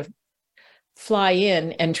that kind of fly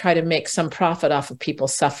in and try to make some profit off of people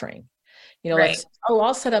suffering. Right.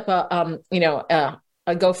 I'll set up a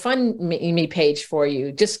GoFundMe page for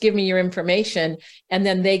you. Just give me your information, and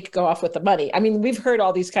then they go off with the money. I mean, we've heard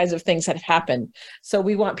all these kinds of things that happen. So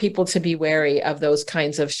we want people to be wary of those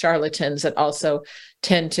kinds of charlatans that also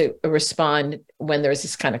tend to respond when there's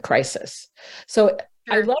this kind of crisis. So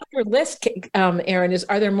I love your list, Erin.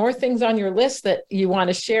 Are there more things on your list that you want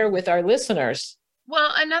to share with our listeners?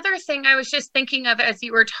 Well, another thing I was just thinking of as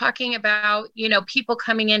you were talking about, people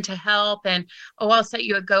coming in to help, and, I'll set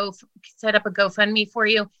up a GoFundMe for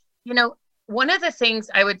you. One of the things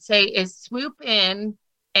I would say is swoop in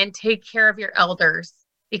and take care of your elders,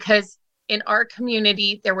 because in our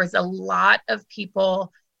community, there was a lot of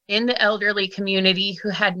people in the elderly community who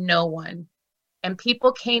had no one, and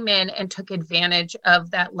people came in and took advantage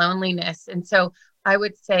of that loneliness. And so I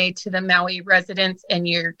would say to the Maui residents and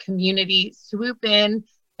your community, swoop in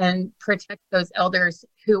and protect those elders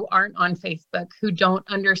who aren't on Facebook, who don't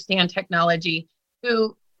understand technology,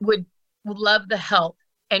 who would love the help,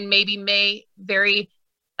 and maybe may very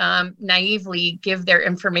naively give their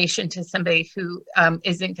information to somebody who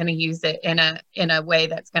isn't going to use it in a way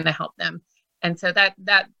that's going to help them. And so that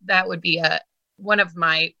would be one of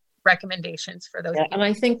my recommendations for those. Yeah, and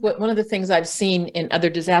I think one of the things I've seen in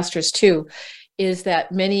other disasters too is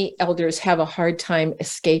that many elders have a hard time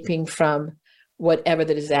escaping from whatever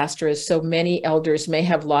the disaster is. So many elders may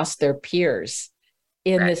have lost their peers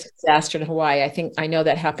in this disaster in Hawai'i. I know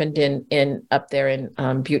that happened in up there in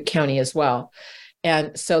Butte County as well.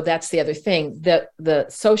 And so that's the other thing, that the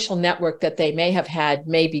social network that they may have had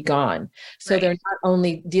may be gone. So they're not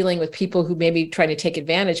only dealing with people who may be trying to take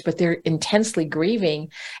advantage, but they're intensely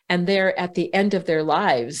grieving, and they're at the end of their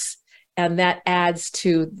lives. And that adds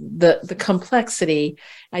to the complexity,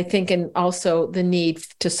 I think, and also the need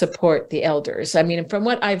to support the elders. I mean, from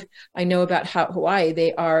what I know about Hawai'i,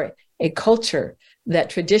 they are a culture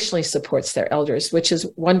that traditionally supports their elders, which is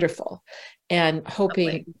wonderful. and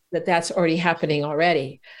hoping that that's already happening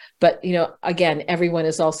already. But, again, everyone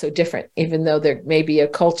is also different, even though there may be a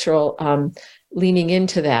cultural leaning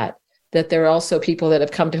into that there are also people that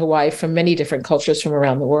have come to Hawaii from many different cultures from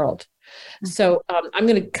around the world. So I'm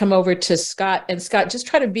going to come over to Scott. And Scott, just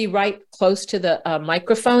try to be right close to the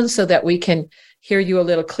microphone so that we can hear you a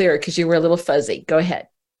little clearer, because you were a little fuzzy. Go ahead.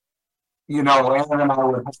 Erin and I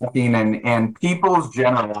were talking, and people's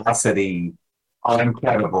generosity are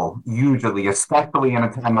incredible, usually, especially in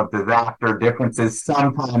a time of disaster. Differences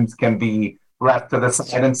sometimes can be left to the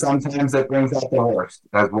side, and sometimes it brings out the worst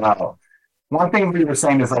as well. One thing we were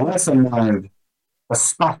saying is a lesson learned,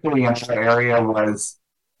 especially in our area, was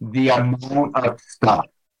the amount of stuff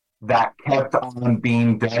that kept on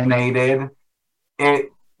being donated. It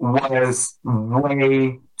was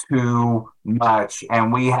way too much.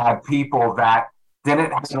 And we had people that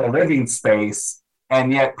didn't have a living space,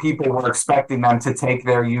 and yet people were expecting them to take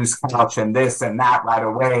their used couch and this and that right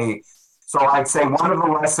away. So I'd say one of the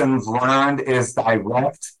lessons learned is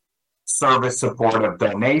direct service support of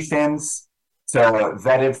donations to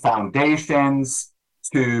vetted foundations,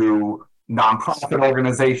 to nonprofit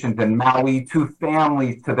organizations in Maui, to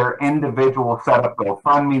families, to their individual setup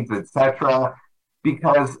GoFundMes, etc.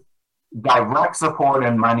 Because direct support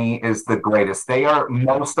and money is the greatest. They are,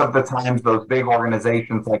 most of the times, those big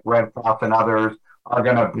organizations like Red Cross and others are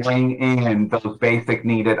going to bring in those basic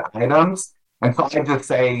needed items. And so I just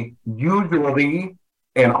say, usually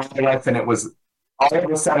in our lesson, it was all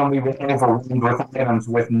of a sudden we were overwhelmed with items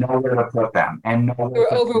with nowhere to put them. And you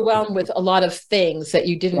were overwhelmed with a lot of things that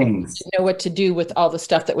you didn't know what to do with all the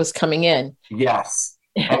stuff that was coming in. Yes.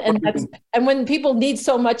 And when people need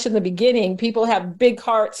so much in the beginning, people have big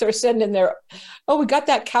hearts or sending their, we got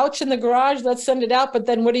that couch in the garage, let's send it out. But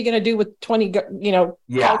then what are you going to do with 20,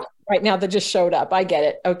 couches right now that just showed up? I get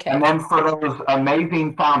it. Okay. And then for those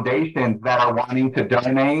amazing foundations that are wanting to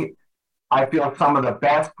donate, I feel some of the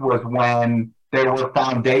best was when there were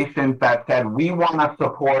foundations that said, we want to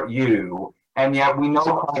support you. And yet we know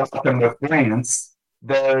quite often with grants,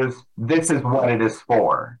 this is what it is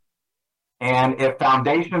for. And if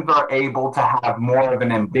foundations are able to have more of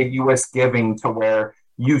an ambiguous giving to where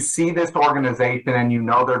you see this organization and you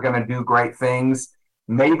know they're going to do great things,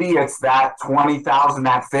 maybe it's that 20,000,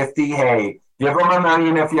 that 50, hey, give them $1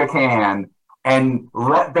 million if you can, and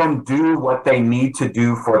let them do what they need to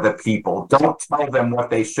do for the people. Don't tell them what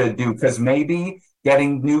they should do, because maybe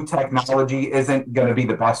getting new technology isn't going to be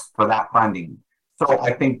the best for that funding. So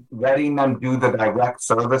I think letting them do the direct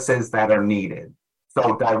services that are needed.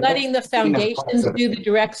 So letting the foundations do the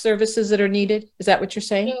direct services that are needed. Is that what you're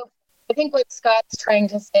saying? I think what Scott's trying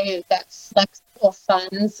to say is that flexible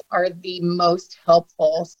funds are the most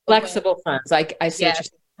helpful. Flexible funds. I see what you're saying.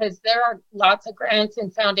 Because there are lots of grants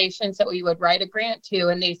and foundations that we would write a grant to,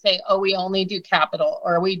 and they say, we only do capital,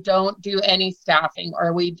 or we don't do any staffing,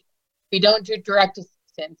 or we don't do direct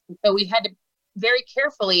assistance. And so we had to very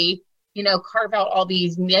carefully, carve out all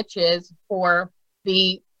these niches for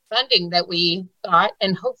the funding that we got,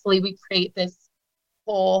 and hopefully we create this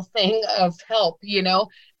whole thing of help,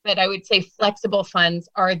 But I would say flexible funds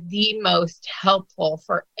are the most helpful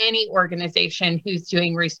for any organization who's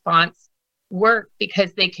doing response work,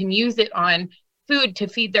 because they can use it on food to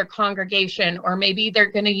feed their congregation, or maybe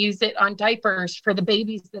they're going to use it on diapers for the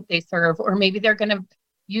babies that they serve, or maybe they're going to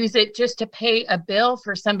use it just to pay a bill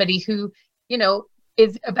for somebody who,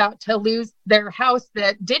 is about to lose their house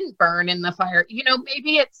that didn't burn in the fire.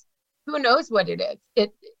 Maybe it's, who knows what it is.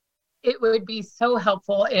 It would be so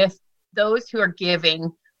helpful if those who are giving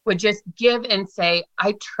would just give and say,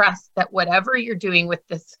 I trust that whatever you're doing with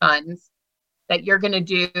this funds, that you're going to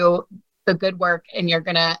do the good work and you're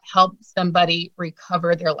going to help somebody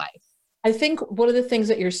recover their life. I think one of the things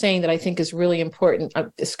that you're saying that I think is really important,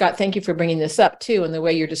 Scott, thank you for bringing this up too, and the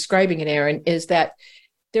way you're describing it, Erin, is that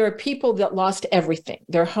there are people that lost everything,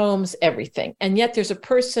 their homes, everything. And yet there's a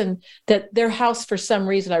person that their house, for some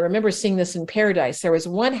reason, I remember seeing this in Paradise, there was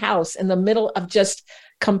one house in the middle of just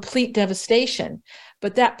complete devastation,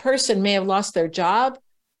 but that person may have lost their job,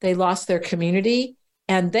 they lost their community,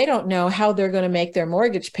 and they don't know how they're going to make their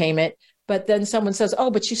mortgage payment. But then someone says,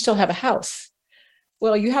 but you still have a house.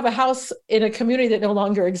 Well, you have a house in a community that no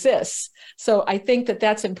longer exists. So I think that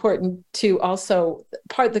that's important to also,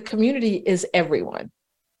 part of the community is everyone.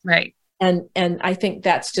 Right. And I think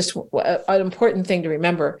that's just an important thing to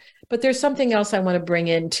remember. But there's something else I want to bring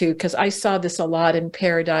in too, because I saw this a lot in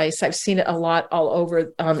Paradise. I've seen it a lot all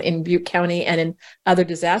over in Butte County and in other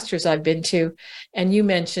disasters I've been to. And you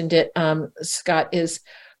mentioned it, Scott, is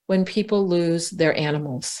when people lose their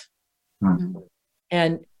animals. Mm-hmm.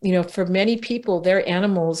 And, for many people, their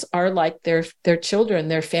animals are like their children,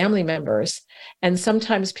 their family members. And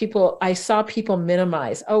sometimes I saw people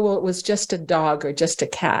minimize, oh, well, it was just a dog or just a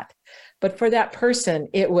cat. But for that person,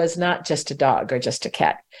 it was not just a dog or just a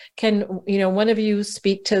cat. Can, one of you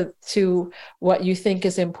speak to what you think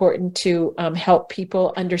is important to help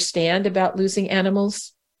people understand about losing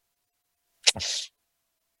animals?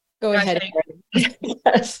 Go ahead.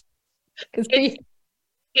 Yes.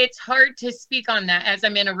 It's hard to speak on that as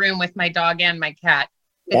I'm in a room with my dog and my cat.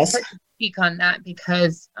 Yes. It's hard to speak on that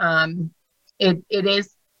because it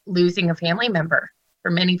is losing a family member for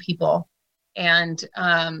many people. And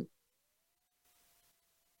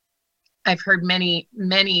I've heard many,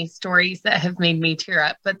 many stories that have made me tear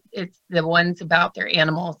up, but it's the ones about their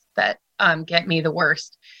animals that get me the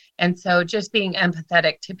worst. And so just being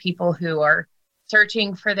empathetic to people who are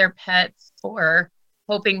searching for their pets or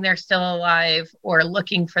hoping they're still alive or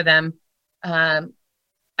looking for them.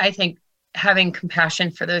 I think having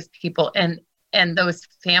compassion for those people and those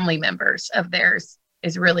family members of theirs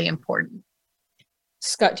is really important.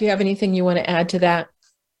 Scott, do you have anything you want to add to that?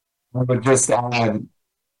 I would just add,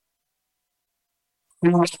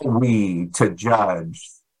 who are we to judge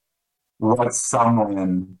what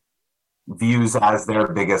someone views as their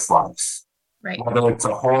biggest loss? Right. Whether it's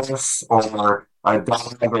a horse or a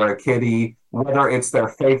dog or a kitty, whether it's their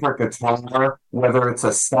favorite guitar, whether it's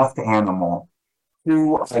a stuffed animal,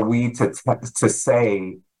 who are we to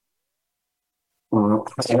say how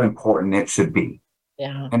important it should be?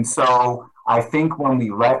 Yeah. And so I think when we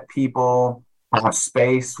let people have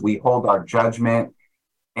space, we hold our judgment,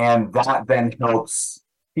 and that then helps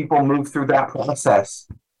people move through that process.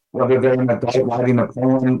 Whether they're an adult writing a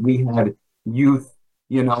poem, we had youth,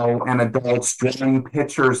 and adults drawing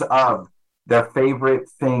pictures of their favorite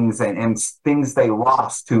things and things they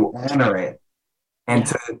lost to honor it, and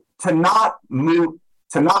to not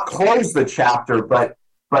close the chapter, but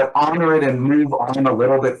honor it and move on a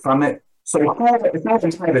little bit from it. So if I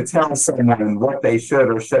can try to tell someone what they should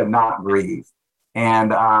or should not grieve,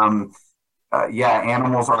 and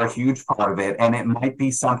animals are a huge part of it, and it might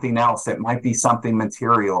be something else, it might be something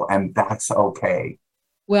material, and that's okay.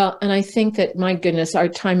 Well, and I think that, my goodness, our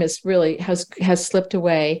time is really has slipped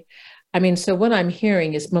away. I mean, so what I'm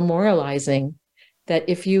hearing is memorializing that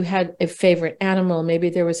if you had a favorite animal, maybe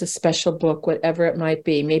there was a special book, whatever it might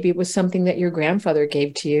be, maybe it was something that your grandfather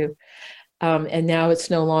gave to you, and now it's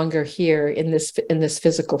no longer here in this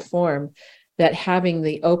physical form, that having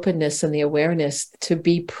the openness and the awareness to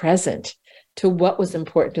be present to what was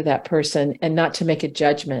important to that person and not to make a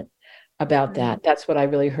judgment about that. That's what I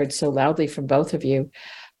really heard so loudly from both of you.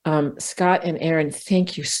 Scott and Erin,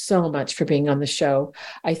 thank you so much for being on the show.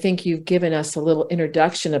 I think you've given us a little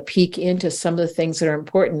introduction, a peek into some of the things that are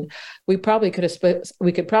important. We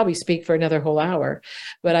could probably speak for another whole hour,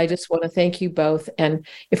 but I just want to thank you both. And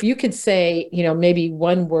if you could say, maybe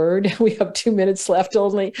one word, we have 2 minutes left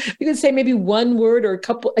only. You could say maybe one word or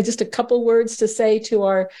just a couple words to say to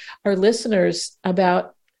our listeners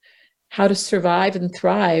about how to survive and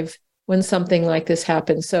thrive when something like this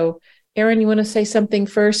happens. So Erin, you want to say something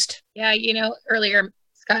first? Yeah, earlier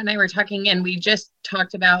Scott and I were talking, and we just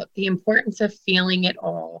talked about the importance of feeling it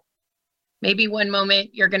all. Maybe one moment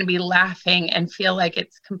you're going to be laughing and feel like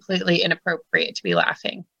it's completely inappropriate to be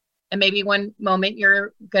laughing. And maybe one moment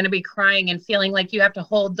you're going to be crying and feeling like you have to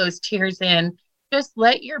hold those tears in. Just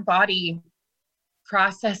let your body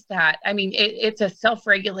process that. I mean, it's a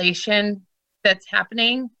self-regulation that's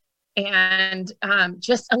happening. And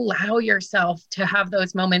just allow yourself to have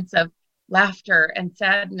those moments of laughter and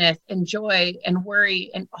sadness and joy and worry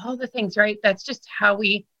and all the things, right? That's just how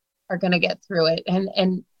we are going to get through it.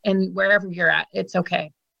 And wherever you're at, it's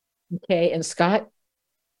okay. Okay. And Scott,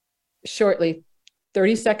 shortly,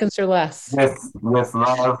 30 seconds or less. With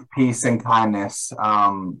love, peace, and kindness.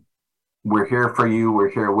 We're here for you.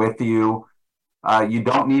 We're here with you. You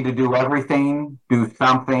don't need to do everything. Do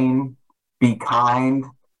something. Be kind,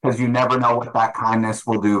 because you never know what that kindness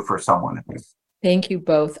will do for someone else. Thank you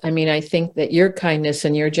both. I mean, I think that your kindness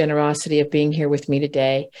and your generosity of being here with me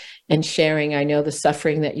today and sharing, I know the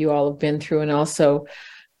suffering that you all have been through, and also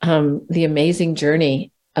the amazing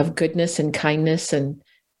journey of goodness and kindness and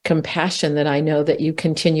compassion that I know that you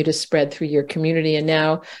continue to spread through your community and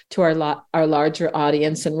now to our larger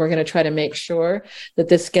audience. And we're going to try to make sure that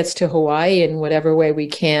this gets to Hawaii in whatever way we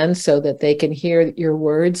can, so that they can hear your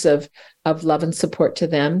words of love and support to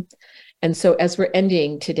them. And so as we're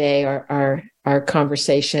ending today, our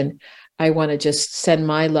conversation, I want to just send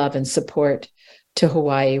my love and support to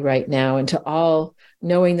Hawaii right now, and to all,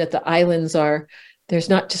 knowing that the islands there's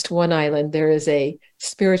not just one island, there is a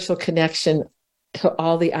spiritual connection to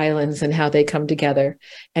all the islands and how they come together,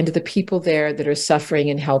 and to the people there that are suffering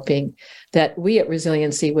and helping, that we at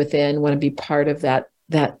Resiliency Within want to be part of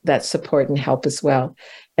that support and help as well.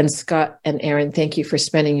 And Scott and Erin, thank you for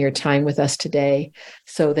spending your time with us today,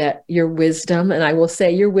 so that your wisdom, and I will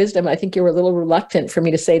say your wisdom, I think you were a little reluctant for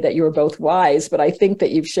me to say that you were both wise, but I think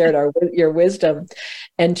that you've shared your wisdom.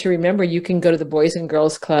 And to remember, you can go to the Boys and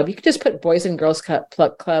Girls Club. You can just put Boys and Girls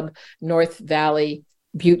Club North Valley,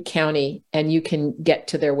 Butte County, and you can get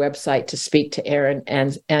to their website to speak to Erin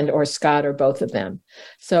and or Scott or both of them.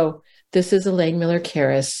 So this is Elaine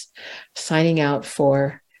Miller-Karras signing out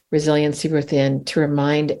for Resiliency Within, to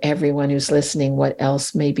remind everyone who's listening what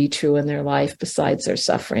else may be true in their life besides their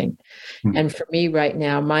suffering. Mm-hmm. And for me right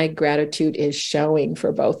now, my gratitude is showing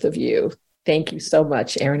for both of you. Thank you so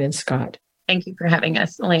much, Erin and Scott. Thank you for having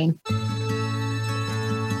us, Elaine.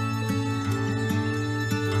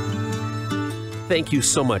 Thank you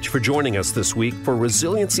so much for joining us this week for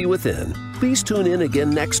Resiliency Within. Please tune in again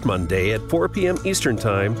next Monday at 4 p.m. Eastern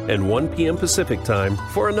Time and 1 p.m. Pacific Time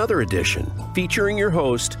for another edition featuring your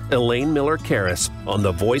host, Elaine Miller-Karras, on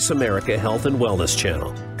the Voice America Health and Wellness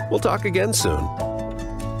Channel. We'll talk again soon.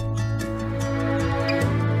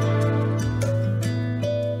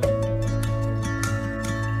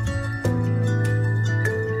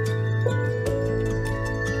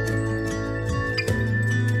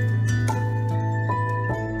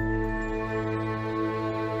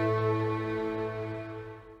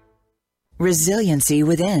 Resiliency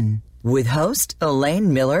Within, with host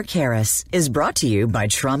Elaine Miller-Karras, is brought to you by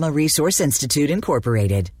Trauma Resource Institute,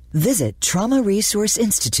 Incorporated. Visit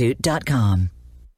traumaresourceinstitute.com.